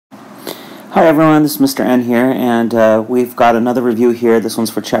Hi everyone, this is Mr. N here, and we've got another review here. This one's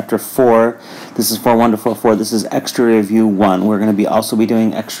for Chapter 4. This is for Wonderful 4. This is Extra Review 1. We're going to also be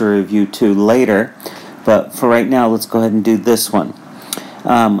doing Extra Review 2 later, but for right now, let's go ahead and do this one.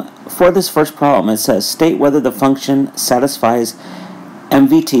 For this first problem, it says, state whether the function satisfies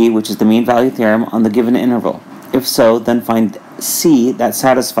MVT, which is the mean value theorem, on the given interval. If so, then find C that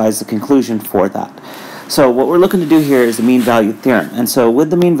satisfies the conclusion for that. So what we're looking to do here is the mean value theorem. And so with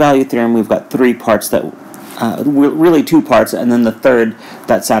the mean value theorem, we've got three parts that, really two parts, and then the third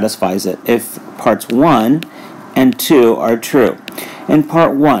that satisfies it, if parts 1 and 2 are true. In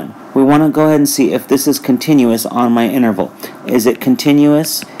part 1, we want to go ahead and see if this is continuous on my interval. Is it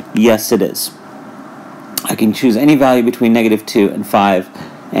continuous? Yes, it is. I can choose any value between -2 and 5,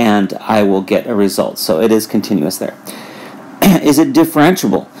 and I will get a result. So it is continuous there. Is it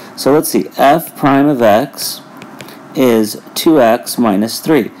differentiable? So let's see, f prime of x is 2x minus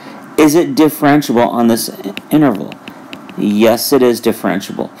 3. Is it differentiable on this interval? Yes, it is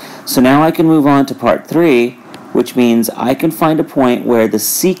differentiable. So now I can move on to part 3, which means I can find a point where the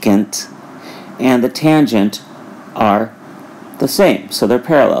secant and the tangent are the same. So they're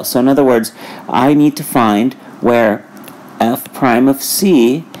parallel. So in other words, I need to find where f prime of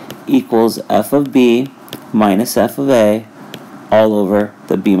c equals f of b minus f of a all over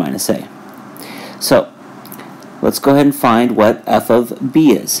the b minus a. So let's go ahead and find what f of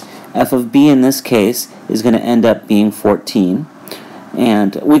b is. F of b in this case is going to end up being 14,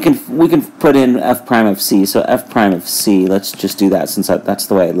 and we can put in f prime of c. So f prime of c, let's just do that since that's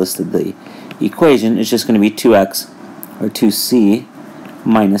the way I listed the equation. It's just going to be 2x or 2c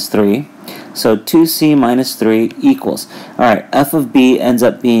minus 3. So 2c minus 3 equals, alright, f of b ends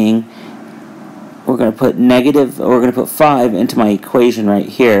up being, we're going to put 5 into my equation right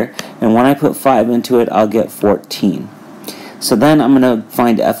here, and when I put 5 into it, I'll get 14. So then I'm going to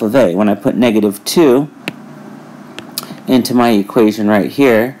find f of a. When I put -2 into my equation right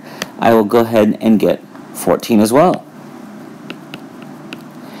here, I will go ahead and get 14 as well.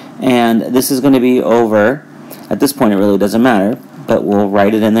 And this is going to be over, at this point it really doesn't matter, but we'll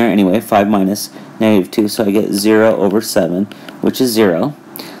write it in there anyway, 5 minus -2, so I get 0 over 7, which is 0.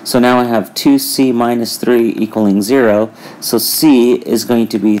 So now I have 2c minus 3 equaling 0, so c is going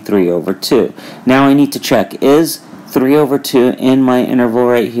to be 3 over 2. Now I need to check, is 3 over 2 in my interval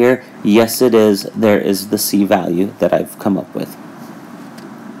right here? Yes, it is. There is the c value that I've come up with.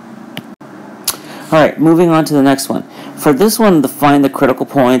 Alright, moving on to the next one. For this one, to find the critical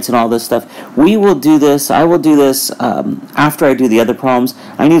points and all this stuff, I will do this after I do the other problems.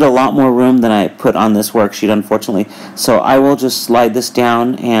 I need a lot more room than I put on this worksheet, unfortunately. So I will just slide this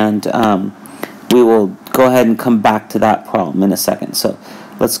down, and we will go ahead and come back to that problem in a second. So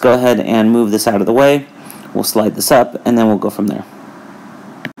let's go ahead and move this out of the way. We'll slide this up, and then we'll go from there.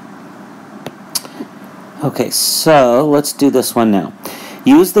 Okay, so let's do this one now.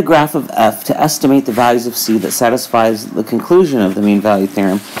 Use the graph of f to estimate the values of c that satisfies the conclusion of the mean value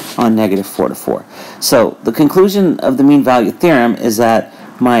theorem on -4 to 4. So the conclusion of the mean value theorem is that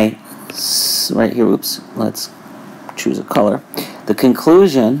right here, let's choose a color. The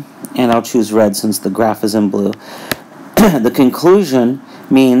conclusion, and I'll choose red since the graph is in blue, the conclusion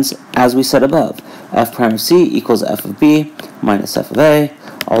means, as we said above, f prime of c equals f of b minus f of a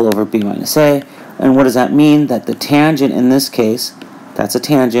all over b minus a. And what does that mean? That the tangent in this case, that's a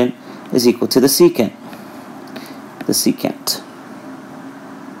tangent, is equal to the secant. The secant.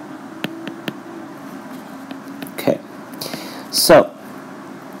 Okay. So,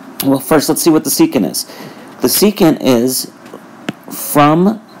 well, first let's see what the secant is. The secant is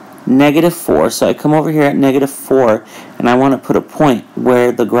from -4. So I come over here at -4, and I want to put a point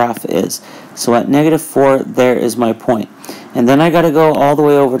where the graph is. So at -4, there is my point. And then I got to go all the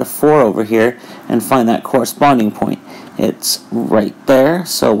way over to 4 over here and find that corresponding point. It's right there,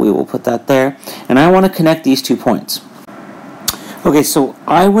 so we will put that there. And I want to connect these 2 points. Okay, so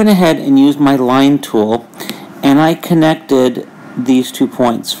I went ahead and used my line tool, and I connected these 2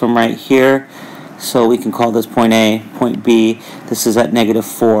 points from right here. So we can call this point A, point B. This is at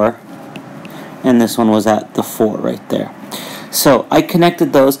 -4, and this one was at the 4 right there. So I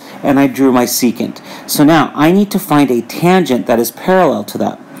connected those, and I drew my secant. So now I need to find a tangent that is parallel to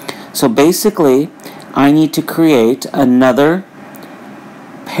that. So basically, I need to create another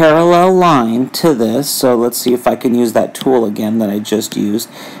parallel line to this. So let's see if I can use that tool again that I just used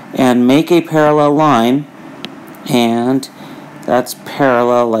and make a parallel line, and that's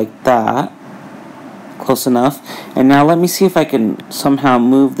parallel like that. Close enough. And now let me see if I can somehow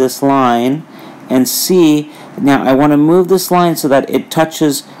move this line and see. Now I want to move this line so that it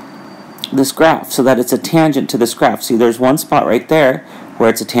touches this graph, so that it's a tangent to this graph. See, there's one spot right there where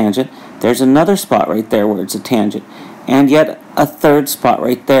it's a tangent. there's another spot right there where it's a tangent, and yet a third spot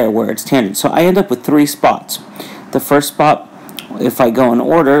right there where it's tangent. So I end up with 3 spots. The first spot, if I go in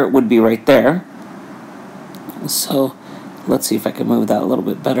order, would be right there. So let's see if I can move that a little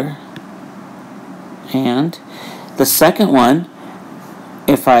bit better. And the second one,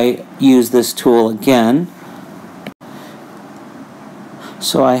 if I use this tool again,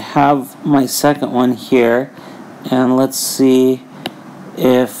 so I have my second one here, and let's see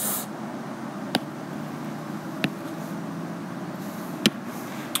if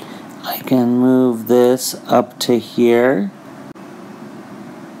I can move this up to here.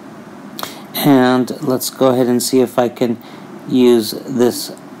 And let's go ahead and see if I can use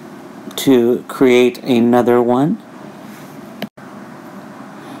this to create another one.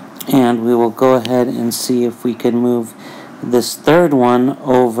 And we will go ahead and see if we can move this third one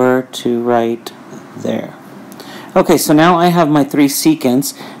over to right there. Okay, so now I have my 3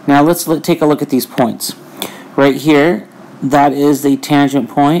 secants. Now let's take a look at these points. Right here, that is the tangent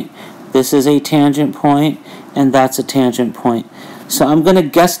point. This is a tangent point, and that's a tangent point. So I'm going to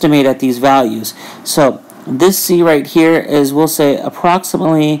guesstimate at these values. So this C right here is, we'll say,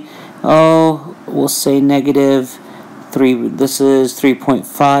 approximately, we'll say negative 3. This is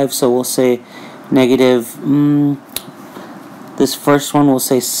 3.5, so we'll say negative, this first one, we'll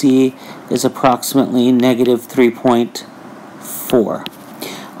say C is approximately negative 3.4.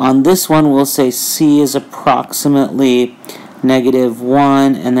 On this one, we'll say C is approximately negative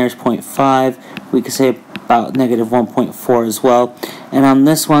 1, and there's 0.5. We could say about negative 1.4 as well. And on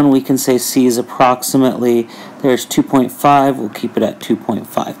this one, we can say C is approximately, there's 2.5. We'll keep it at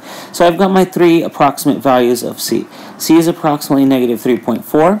 2.5. So I've got my 3 approximate values of C. C is approximately negative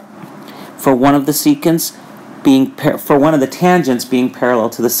 3.4 for one of the secants being for one of the tangents being parallel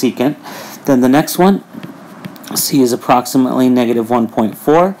to the secant. Then the next one, C is approximately negative 1.4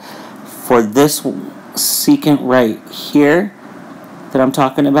 for this secant right here that I'm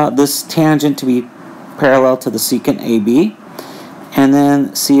talking about, this tangent to be parallel to the secant AB, and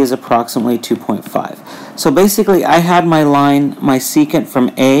then C is approximately 2.5. So basically I had my line, my secant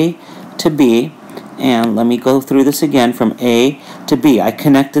from A to B, and let me go through this again from A to B. I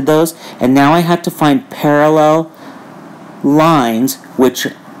connected those, and now I had to find parallel lines which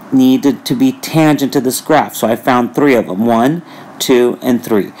needed to be tangent to this graph. So I found 3 of them, 1, 2, and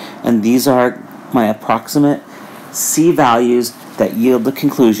 3. And these are my approximate C values that yield the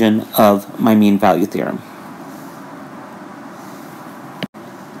conclusion of my mean value theorem.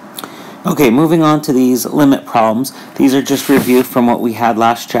 Okay, moving on to these limit problems. These are just review from what we had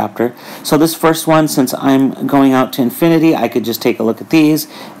last chapter. So this first one, since I'm going out to infinity, I could just take a look at these,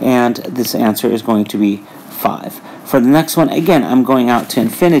 and this answer is going to be 5. For the next one, again, I'm going out to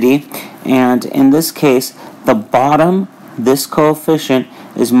infinity, and in this case, the bottom, this coefficient,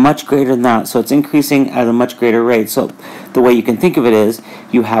 is much greater than that, so it's increasing at a much greater rate. So the way you can think of it is,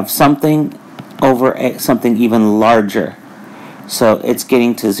 you have something over something even larger. So it's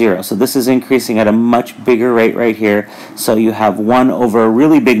getting to 0. So this is increasing at a much bigger rate right here. So you have 1 over a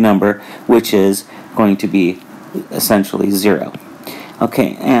really big number, which is going to be essentially 0.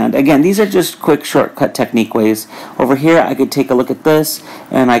 Okay, and again, these are just quick shortcut technique ways. Over here, I could take a look at this,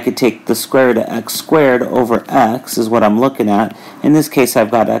 and I could take the square root of x squared over x is what I'm looking at. In this case,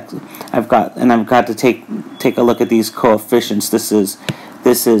 I've got to take a look at these coefficients. This is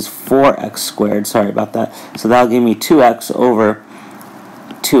 4x squared. Sorry about that. So that'll give me 2x over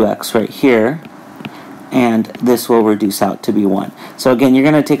 2x right here, and this will reduce out to be 1. So again, you're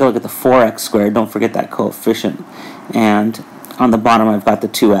going to take a look at the 4x squared. Don't forget that coefficient. And on the bottom, I've got the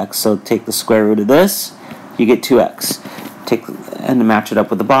 2x. So take the square root of this, you get 2x. And match it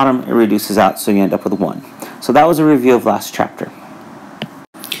up with the bottom, it reduces out, so you end up with 1. So that was a review of last chapter.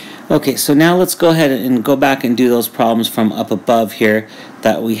 Okay, so now let's go ahead and go back and do those problems from up above here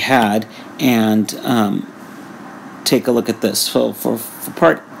that we had, and take a look at this. So for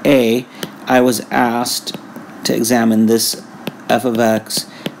part A, I was asked to examine this f of x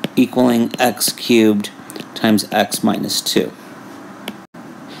equaling x cubed times x minus 2.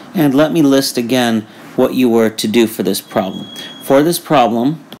 And let me list again what you were to do for this problem. For this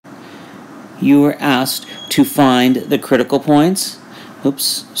problem, you were asked to find the critical points.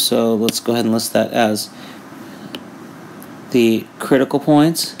 Oops, so let's go ahead and list that as the critical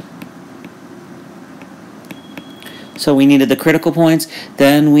points. So we needed the critical points,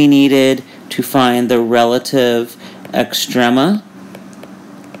 then we needed to find the relative extrema,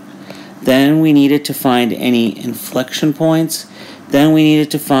 then we needed to find any inflection points, then we needed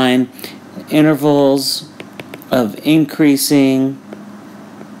to find intervals of increasing,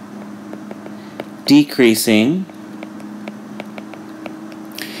 decreasing,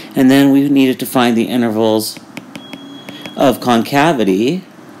 And then we needed to find the intervals of concavity.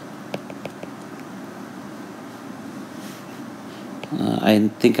 I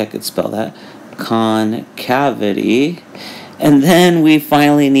think I could spell that. Concavity. And then we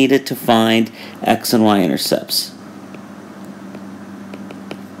finally needed to find x and y-intercepts.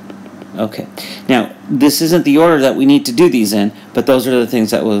 Okay, now this isn't the order that we need to do these in, but those are the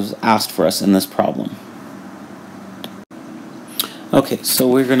things that was asked for us in this problem. Okay, so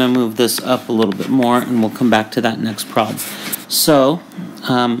we're going to move this up a little bit more, and we'll come back to that next problem. So,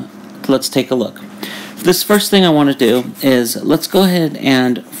 let's take a look. This first thing I want to do is, let's go ahead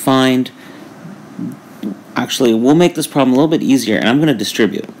and find, actually, we'll make this problem a little bit easier, and I'm going to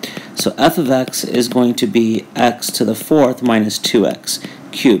distribute. So f of x is going to be x to the fourth minus 2x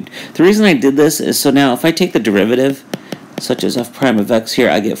cubed. The reason I did this is so now if I take the derivative, such as f prime of x here,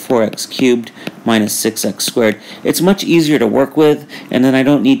 I get 4x cubed minus 6x squared. It's much easier to work with, and then I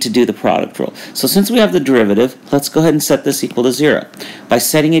don't need to do the product rule. So since we have the derivative, let's go ahead and set this equal to 0. By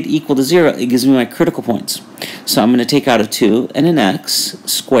setting it equal to 0, it gives me my critical points. So I'm going to take out a 2 and an x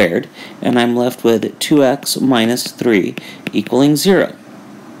squared, and I'm left with 2x minus 3 equaling 0.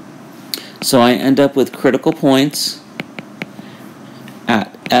 So I end up with critical points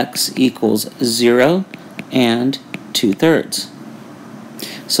at x equals 0 and 2/3.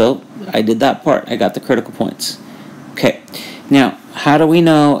 So I did that part. I got the critical points. Okay, now how do we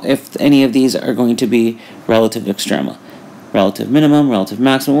know if any of these are going to be relative extrema? Relative minimum, relative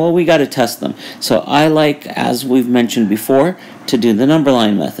maximum? Well, we got to test them. So I like, as we've mentioned before, to do the number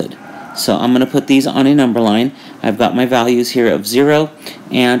line method. So I'm going to put these on a number line. I've got my values here of 0,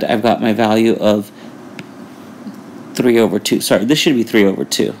 and I've got my value of 3 over 2. Sorry, this should be 3 over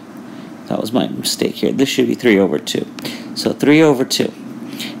 2. That was my mistake here. This should be 3 over 2. So 3 over 2.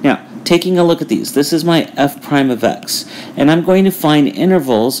 Now, taking a look at these, this is my f prime of x. And I'm going to find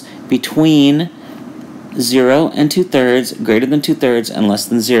intervals between 0 and 2/3, greater than 2/3, and less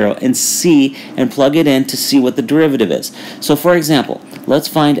than 0, and see and plug it in to see what the derivative is. So for example, let's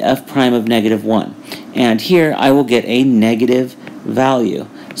find f prime of negative 1. And here I will get a negative value,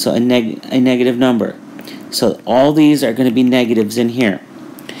 so a negative number. So all these are going to be negatives in here.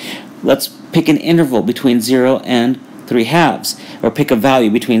 Let's pick an interval between 0 and 3/2, or pick a value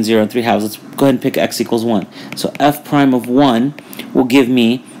between 0 and 3/2. Let's go ahead and pick x equals 1. So f prime of 1 will give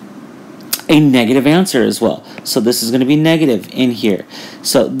me a negative answer as well. So this is going to be negative in here.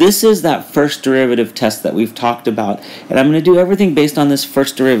 So this is that first derivative test that we've talked about, and I'm going to do everything based on this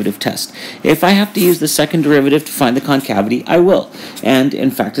first derivative test. If I have to use the second derivative to find the concavity, I will. And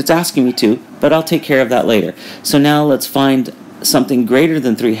in fact, it's asking me to, but I'll take care of that later. So now let's find something greater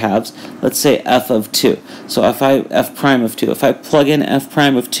than 3/2. Let's say f of 2. So if f prime of 2, if I plug in f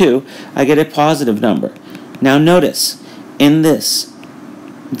prime of 2, I get a positive number. Now notice, in this,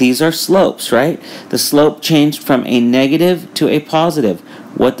 these are slopes, right? The slope changed from a negative to a positive.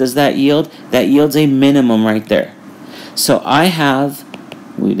 What does that yield? That yields a minimum right there. So I have,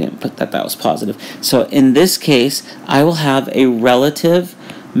 we didn't put that, that was positive. So in this case, I will have a relative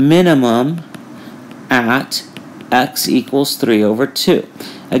minimum at x equals 3 over 2.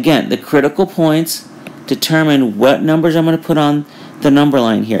 Again, the critical points determine what numbers I'm going to put on the number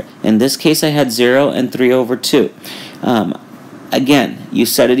line here. In this case, I had 0 and 3 over 2. Again, you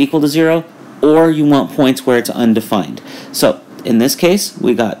set it equal to 0, or you want points where it's undefined. So in this case,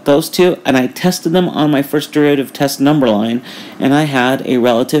 we got those two, and I tested them on my first derivative test number line, and I had a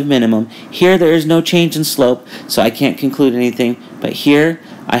relative minimum. Here there is no change in slope, so I can't conclude anything, but here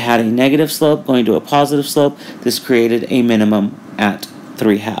I had a negative slope going to a positive slope. This created a minimum at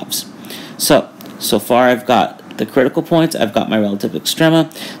 3/2. So far I've got the critical points, I've got my relative extrema.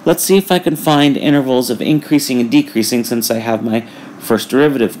 Let's see if I can find intervals of increasing and decreasing since I have my first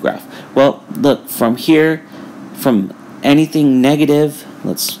derivative graph. Well, look, from here, from anything negative,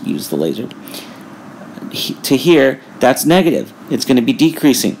 let's use the laser, to here, that's negative. It's going to be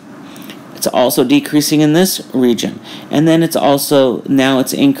decreasing. It's also decreasing in this region. And then it's also, now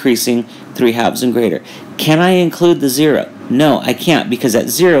it's increasing 3/2 and greater. Can I include the 0? No, I can't, because at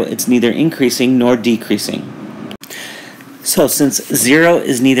 0, it's neither increasing nor decreasing. So since 0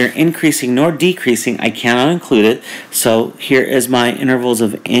 is neither increasing nor decreasing, I cannot include it. So here is my intervals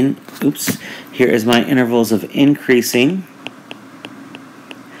of increasing.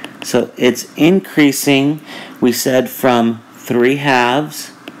 So it's increasing, we said, from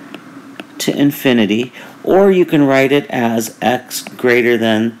 3/2 to infinity, or you can write it as x greater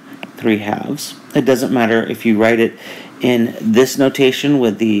than 3/2. It doesn't matter if you write it in this notation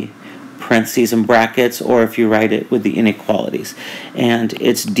with the parentheses and brackets, or if you write it with the inequalities. And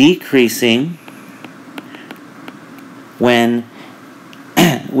it's decreasing when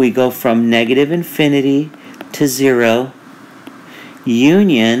we go from negative infinity to 0,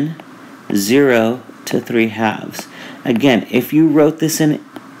 union 0 to 3/2. Again, if you wrote this in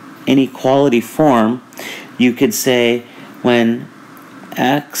inequality form, you could say when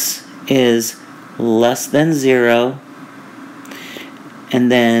x is less than 0,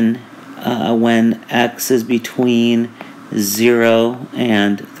 and then when x is between 0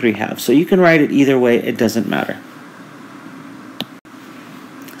 and 3/2. So you can write it either way, it doesn't matter.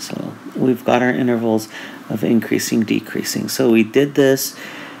 So we've got our intervals of increasing, decreasing. So we did this,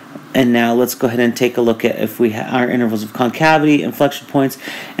 and now let's go ahead and take a look at if we have our intervals of concavity, inflection points,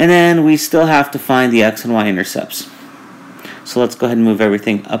 and then we still have to find the x and y intercepts. So let's go ahead and move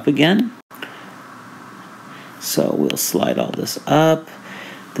everything up again. So we'll slide all this up.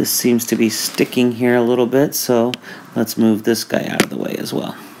 This seems to be sticking here a little bit, so let's move this guy out of the way as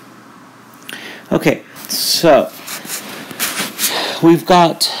well. Okay, so we've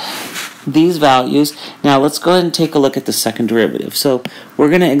got these values. Now let's go ahead and take a look at the second derivative. So we're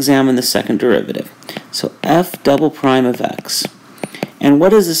going to examine the second derivative. So f double prime of x. And what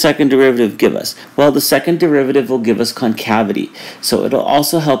does the second derivative give us? Well, the second derivative will give us concavity. So it'll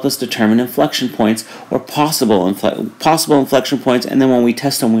also help us determine inflection points or possible inflection points, and then when we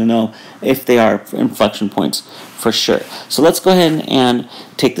test them, we'll know if they are inflection points for sure. So let's go ahead and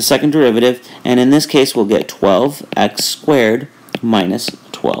take the second derivative, and in this case, we'll get 12x squared minus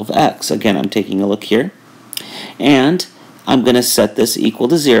 12x. Again, I'm taking a look here. And I'm going to set this equal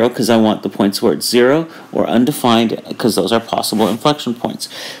to 0 because I want the points where it's 0 or undefined because those are possible inflection points.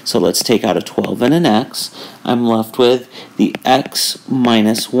 So let's take out a 12 and an x. I'm left with the x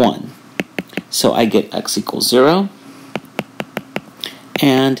minus 1. So I get x equals 0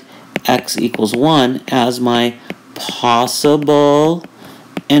 and x equals 1 as my possible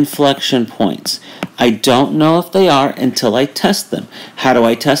inflection points. I don't know if they are until I test them. How do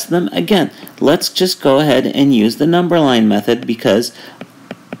I test them? Again, let's just go ahead and use the number line method because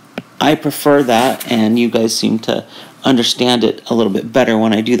I prefer that, and you guys seem to understand it a little bit better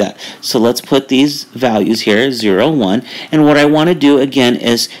when I do that. So let's put these values here, 0, 1, and what I want to do again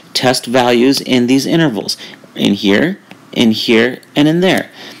is test values in these intervals, in here, and in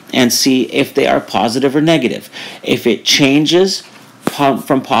there, and see if they are positive or negative. If it changes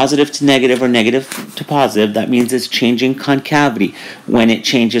from positive to negative or negative to positive, that means it's changing concavity. When it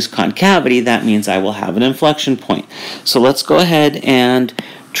changes concavity, that means I will have an inflection point. So let's go ahead and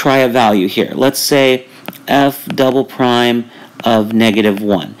try a value here. Let's say f double prime of negative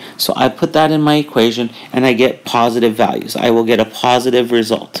 1. So I put that in my equation and I get positive values. I will get a positive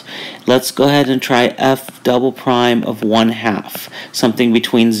result. Let's go ahead and try f double prime of 1/2, something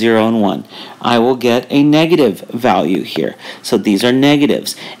between 0 and 1. I will get a negative value here. So these are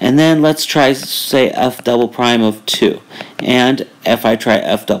negatives. And then let's try, say, f double prime of 2. And if I try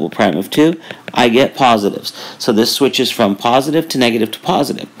f double prime of 2, I get positives. So this switches from positive to negative to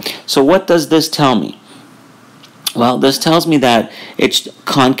positive. So what does this tell me? Well, this tells me that it's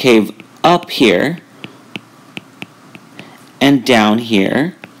concave up here and down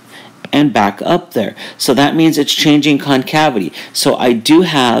here and back up there. So that means it's changing concavity. So I do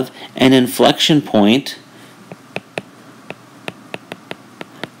have an inflection point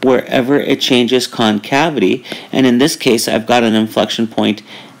wherever it changes concavity, and in this case I've got an inflection point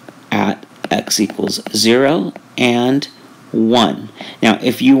at x equals 0 and 1. Now,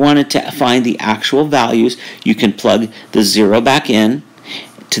 if you wanted to find the actual values, you can plug the 0 back in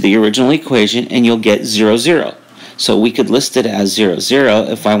to the original equation and you'll get 0, 0. So we could list it as 0, 0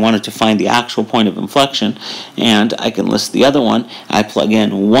 if I wanted to find the actual point of inflection, and I can list the other one. I plug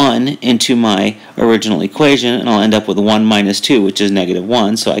in 1 into my original equation and I'll end up with 1 minus 2, which is negative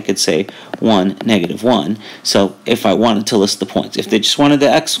 1, so I could say 1, negative 1. So if I wanted to list the points, if they just wanted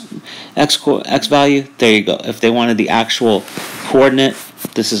the x value, there you go. If they wanted the actual coordinate,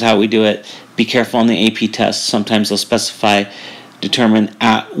 this is how we do it. Be careful on the AP test. Sometimes they'll specify determine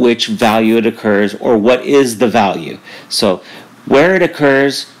at which value it occurs or what is the value. So where it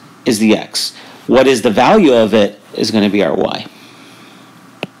occurs is the x. What is the value of it is going to be our y.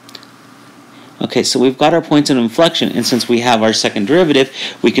 Okay, so we've got our points of inflection, and since we have our second derivative,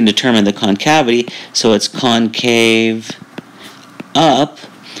 we can determine the concavity. So it's concave up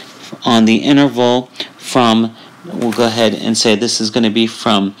on the interval from, we'll go ahead and say this is going to be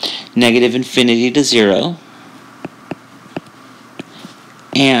from negative infinity to 0,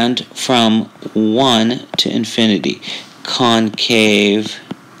 and from 1 to infinity. Concave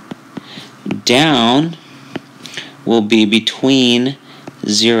down will be between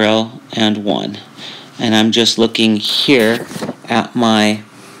 0 and 1. And I'm just looking here at my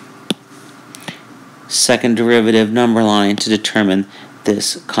second derivative number line to determine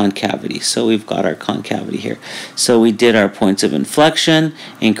this concavity. So we've got our concavity here. So we did our points of inflection,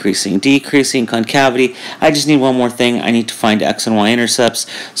 increasing, decreasing, concavity. I just need one more thing. I need to find x and y-intercepts.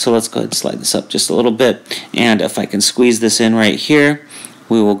 So let's go ahead and slide this up just a little bit. And if I can squeeze this in right here,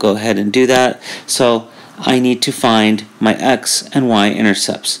 we will go ahead and do that. So I need to find my x and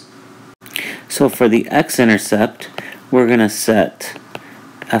y-intercepts. So for the x-intercept, we're going to set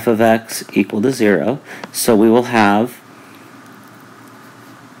f of x equal to 0. So we will have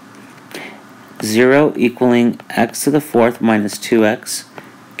 0 equaling x to the 4th minus 2x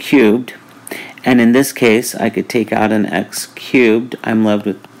cubed. And in this case, I could take out an x cubed. I'm left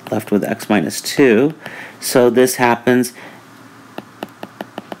with x minus 2. So this happens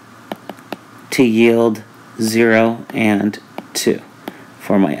to yield 0 and 2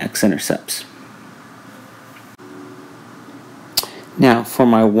 for my x-intercepts. Now, for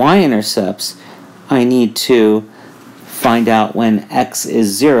my y-intercepts, I need to find out when x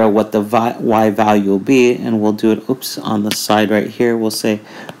is 0 what the y value will be, and we'll do it on the side right here. We'll say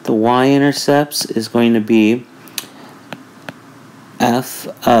the y-intercepts is going to be f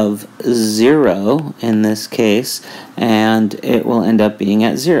of 0 in this case, and it will end up being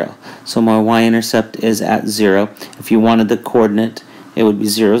at 0. So my y-intercept is at 0. If you wanted the coordinate, it would be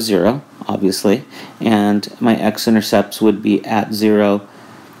 0, 0, obviously, and my x-intercepts would be at 0,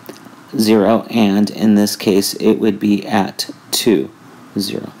 0, and in this case it would be at 2,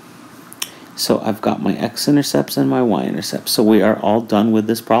 0. So I've got my x-intercepts and my y-intercepts. So we are all done with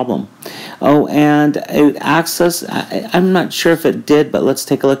this problem. Oh, and it asks us, I'm not sure if it did, but let's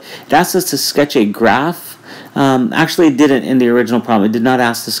take a look. It asks us to sketch a graph. Actually, it didn't in the original problem. It did not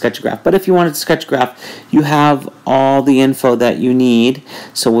ask to sketch a graph. But if you wanted to sketch a graph, you have all the info that you need.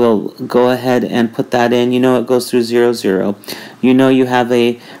 So we'll go ahead and put that in. You know it goes through 0, 0. You know you have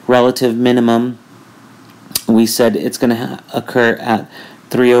a relative minimum. We said it's going to occur at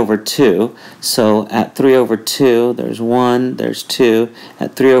 3 over 2. So at 3 over 2, there's 1, there's 2.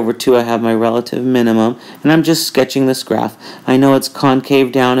 At 3 over 2, I have my relative minimum. And I'm just sketching this graph. I know it's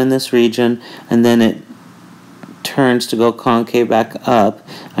concave down in this region, and then it turns to go concave back up.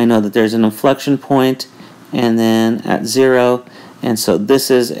 I know that there's an inflection point, and then at 0. And so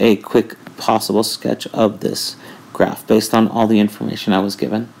this is a quick possible sketch of this graph based on all the information I was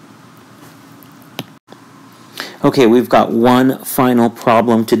given. Okay, we've got one final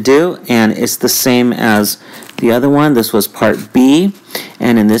problem to do, and it's the same as the other one. This was part B,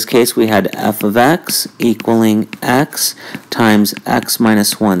 and in this case we had f of x equaling x times x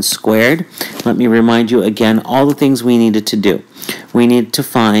minus 1 squared. Let me remind you again all the things we needed to do. We needed to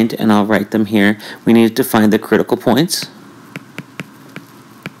find, and I'll write them here, we needed to find the critical points.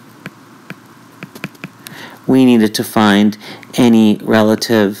 We needed to find any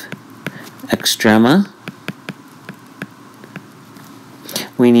relative extrema.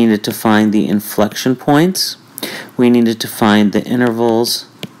 We needed to find the inflection points. We needed to find the intervals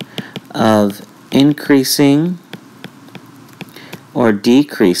of increasing or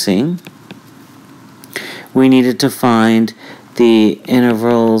decreasing. We needed to find the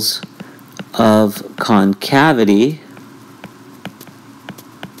intervals of concavity.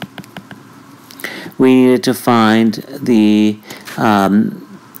 We needed to find the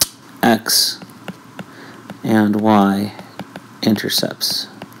x and y intercepts.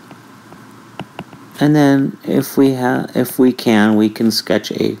 And then if we can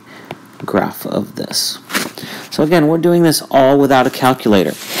sketch a graph of this. So again, we're doing this all without a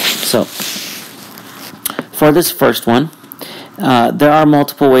calculator. So for this first one, there are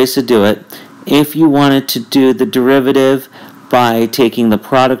multiple ways to do it. If you wanted to do the derivative by taking the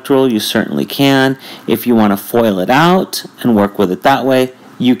product rule, you certainly can. If you want to FOIL it out and work with it that way,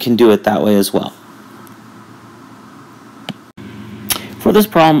 you can do it that way as well. For this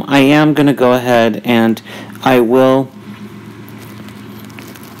problem, I am going to go ahead and I will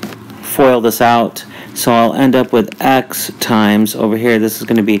FOIL this out. So I'll end up with x times, over here, this is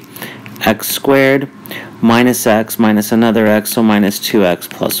going to be x squared minus x minus another x, so minus 2x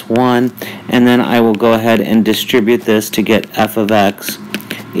plus 1. And then I will go ahead and distribute this to get f of x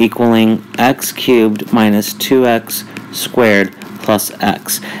equaling x cubed minus 2x squared plus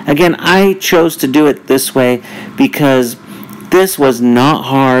x. Again, I chose to do it this way because this was not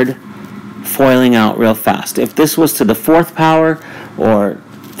hard FOILing out real fast. If this was to the 4th power or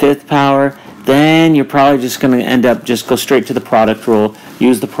 5th power, then you're probably just going to end up just go straight to the product rule,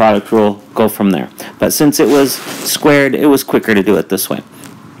 use the product rule, go from there. But since it was squared, it was quicker to do it this way.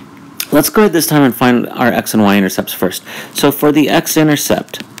 Let's go ahead this time and find our x and y intercepts first. So for the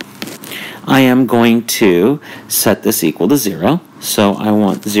x-intercept, I am going to set this equal to 0. So I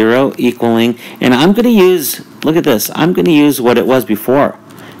want 0 equaling, and I'm going to use look at this. I'm going to use what it was before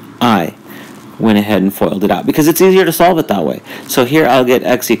I went ahead and FOILed it out because it's easier to solve it that way. So here I'll get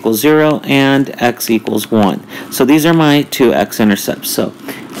x equals 0 and x equals 1. So these are my two x-intercepts. So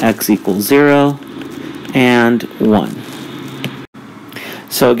x equals 0 and 1.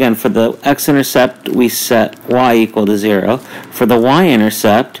 So again, for the x-intercept, we set y equal to 0. For the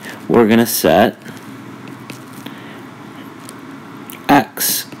y-intercept, we're going to set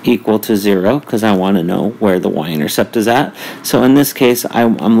x equal to 0 because I want to know where the y-intercept is at. So in this case,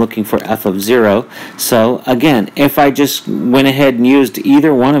 I'm looking for f of 0. So again, if I just went ahead and used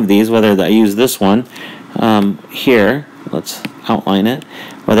either one of these, whether I use this one here, let's outline it,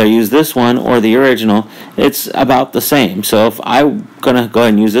 whether I use this one or the original, it's about the same. So if I'm going to go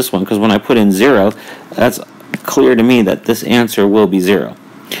ahead and use this one, because when I put in 0, that's clear to me that this answer will be 0.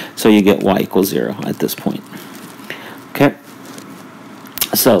 So you get y equals 0 at this point. Okay?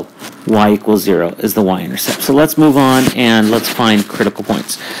 So y equals 0 is the y-intercept. So let's move on and let's find critical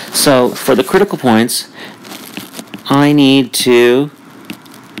points. So for the critical points, I need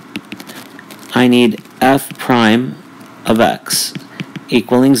f prime of x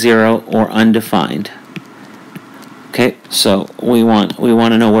equaling 0 or undefined. Okay, so we want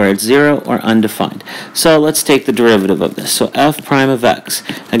to know where it's 0 or undefined. So let's take the derivative of this. So f prime of x.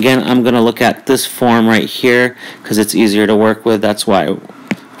 Again, I'm going to look at this form right here because it's easier to work with. That's why I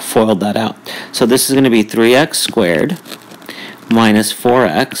FOILed that out. So this is going to be 3x squared minus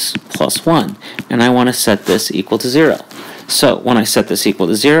 4x plus 1. And I want to set this equal to 0. So when I set this equal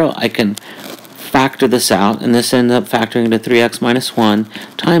to 0, I can factor this out, and this ends up factoring into 3x minus 1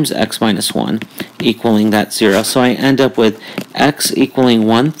 times x minus 1 equaling that 0. So I end up with x equaling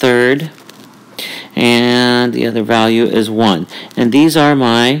 1/3, and the other value is 1. And these are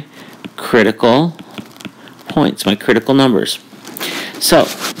my critical points, my critical numbers. So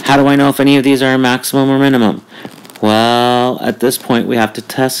how do I know if any of these are a maximum or minimum? Well, at this point we have to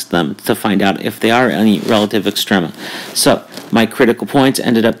test them to find out if they are any relative extrema. So my critical points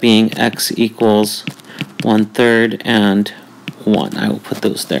ended up being x equals 1/3 and 1. I will put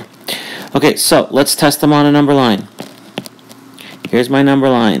those there. Okay, so let's test them on a number line. Here's my number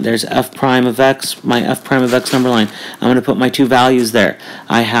line. There's f prime of x, my f prime of x number line. I'm going to put my two values there.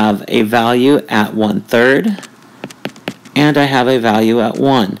 I have a value at 1/3. And I have a value at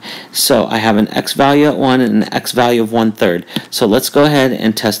 1. So I have an x value at 1 and an x value of 1/3. So let's go ahead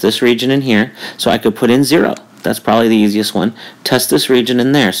and test this region in here. So I could put in 0. That's probably the easiest one. Test this region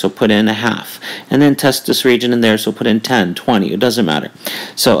in there, so put in a half. And then test this region in there, so put in 10, 20. It doesn't matter.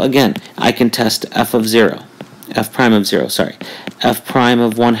 So again, I can test f of 0. F prime of 0, sorry. F prime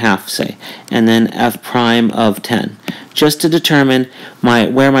of 1/2, say. And then f prime of 10. Just to determine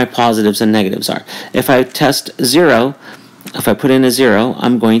where my positives and negatives are. If I test 0, if I put in a 0,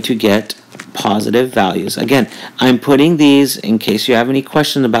 I'm going to get positive values. Again, I'm putting these, in case you have any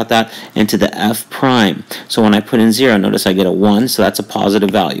questions about that, into the f prime. So when I put in 0, notice I get a 1, so that's a positive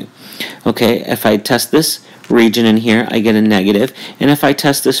value. Okay, if I test this region in here, I get a negative, and if I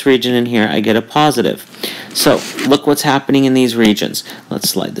test this region in here, I get a positive. So look what's happening in these regions. Let's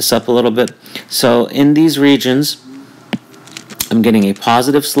slide this up a little bit. So in these regions, I'm getting a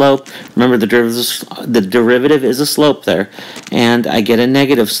positive slope. Remember, the derivative is a slope there, and I get a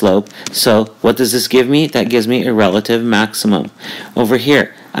negative slope. So what does this give me? That gives me a relative maximum. Over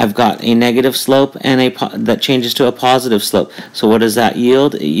here, I've got a negative slope and that changes to a positive slope. So what does that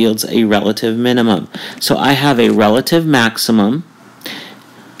yield? It yields a relative minimum. So I have a relative maximum,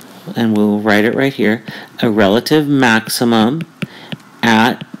 and we'll write it right here, a relative maximum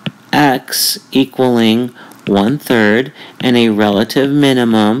at x equaling 1/3 and a relative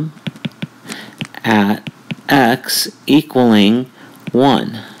minimum at x equaling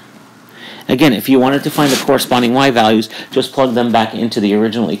 1. Again, if you wanted to find the corresponding y values, just plug them back into the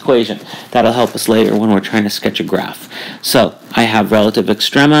original equation. That'll help us later when we're trying to sketch a graph. So I have relative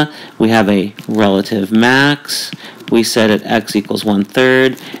extrema, we have a relative max, we set at x equals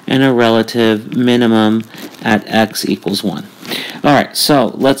 1/3, and a relative minimum at x equals 1. Alright,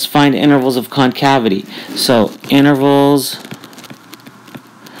 so let's find intervals of concavity. So intervals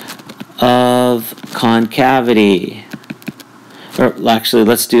of concavity. Or actually,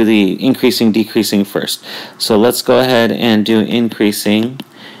 let's do the increasing, decreasing first. So let's go ahead and do increasing.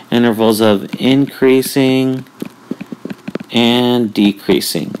 Intervals of increasing and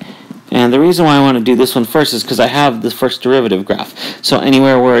decreasing. And the reason why I want to do this one first is because I have the first derivative graph. So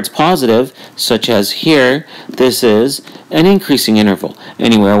anywhere where it's positive, such as here, this is an increasing interval.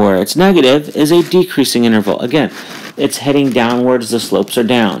 Anywhere where it's negative is a decreasing interval. Again, it's heading downwards, the slopes are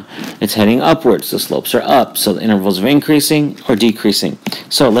down. It's heading upwards, the slopes are up. So the intervals of increasing or decreasing.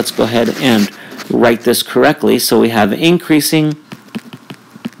 So let's go ahead and write this correctly. So we have increasing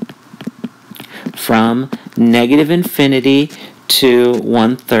from negative infinity to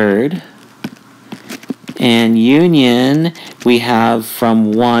 1/3. And union, we have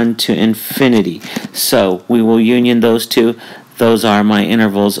from 1 to infinity. So we will union those two. Those are my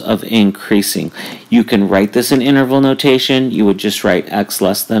intervals of increasing. You can write this in interval notation. You would just write x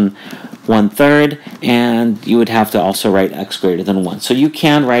less than 1/3, and you would have to also write x greater than 1. So you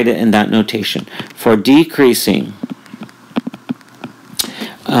can write it in that notation. For decreasing,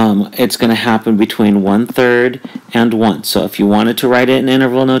 it's going to happen between 1/3 and 1. So if you wanted to write it in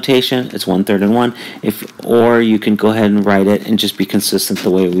interval notation, it's 1/3 and 1. Or you can go ahead and write it and just be consistent the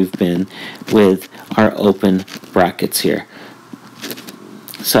way we've been with our open brackets here.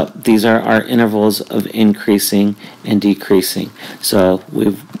 So these are our intervals of increasing and decreasing. So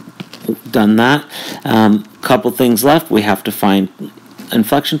we've done that. Couple things left. We have to find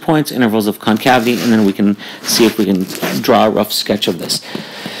inflection points, intervals of concavity, and then we can see if we can draw a rough sketch of this.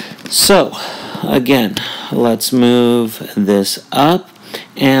 So again, let's move this up,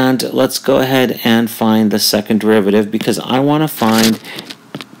 and let's go ahead and find the second derivative because I want to find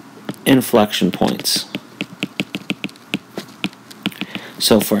inflection points.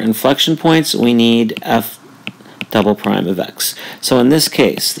 So for inflection points, we need f double prime of x. So in this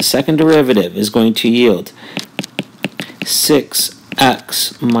case, the second derivative is going to yield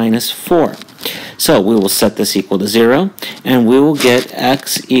 6x minus 4. So we will set this equal to 0, and we will get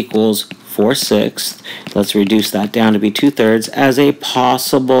x equals 4/6. Let's reduce that down to be 2/3 as a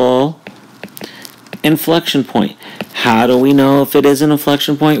possible inflection point. How do we know if it is an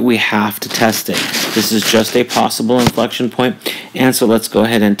inflection point? We have to test it. This is just a possible inflection point, and so let's go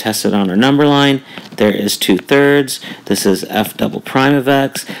ahead and test it on our number line. There is 2/3. This is f double prime of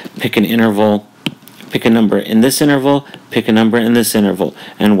x. Pick an interval. Pick a number in this interval, pick a number in this interval.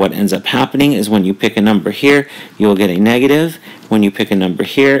 And what ends up happening is when you pick a number here, you'll get a negative. When you pick a number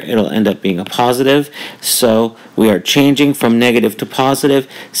here, it'll end up being a positive. So we are changing from negative to positive.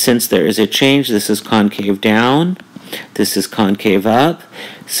 Since there is a change, this is concave down. This is concave up.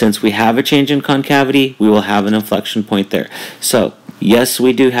 Since we have a change in concavity, we will have an inflection point there. So yes,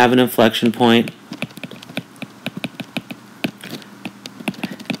 we do have an inflection point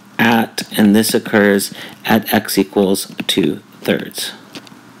at, and this occurs at x equals 2/3.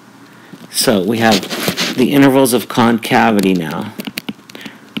 So we have the intervals of concavity now.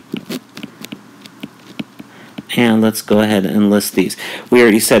 And let's go ahead and list these. We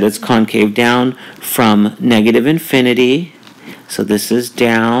already said it's concave down from negative infinity. So this is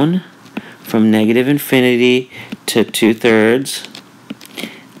down from negative infinity to 2/3.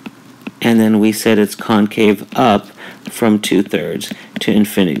 And then we said it's concave up from 2/3 to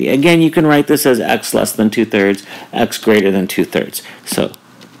infinity. Again, you can write this as x less than 2/3, x greater than 2/3. So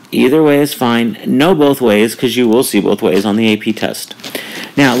either way is fine. Know both ways because you will see both ways on the AP test.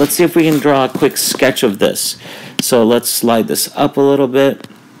 Now let's see if we can draw a quick sketch of this. So let's slide this up a little bit,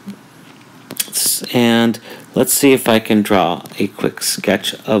 and let's see if I can draw a quick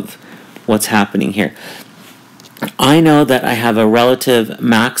sketch of what's happening here. I know that I have a relative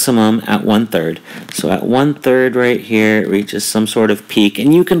maximum at 1/3. So at 1/3 right here, it reaches some sort of peak.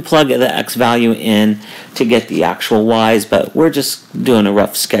 And you can plug the x value in to get the actual y's, but we're just doing a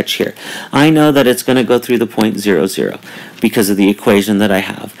rough sketch here. I know that it's going to go through the point 0, 0 because of the equation that I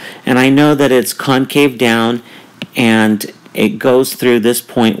have. And I know that it's concave down, and it goes through this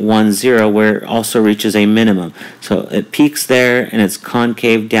point 1, 0, where it also reaches a minimum. So it peaks there, and it's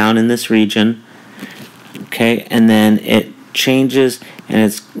concave down in this region. Okay, and then it changes and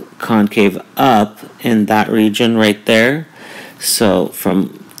it's concave up in that region right there. So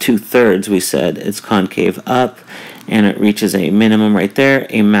from 2/3 we said it's concave up, and it reaches a minimum right there,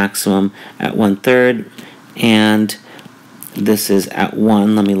 a maximum at 1/3, and this is at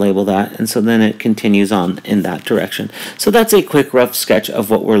 1. Let me label that. And so then it continues on in that direction. So that's a quick rough sketch of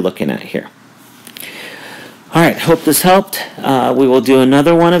what we're looking at here. All right, hope this helped. We will do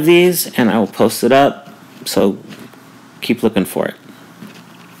another one of these, and I will post it up. So keep looking for it.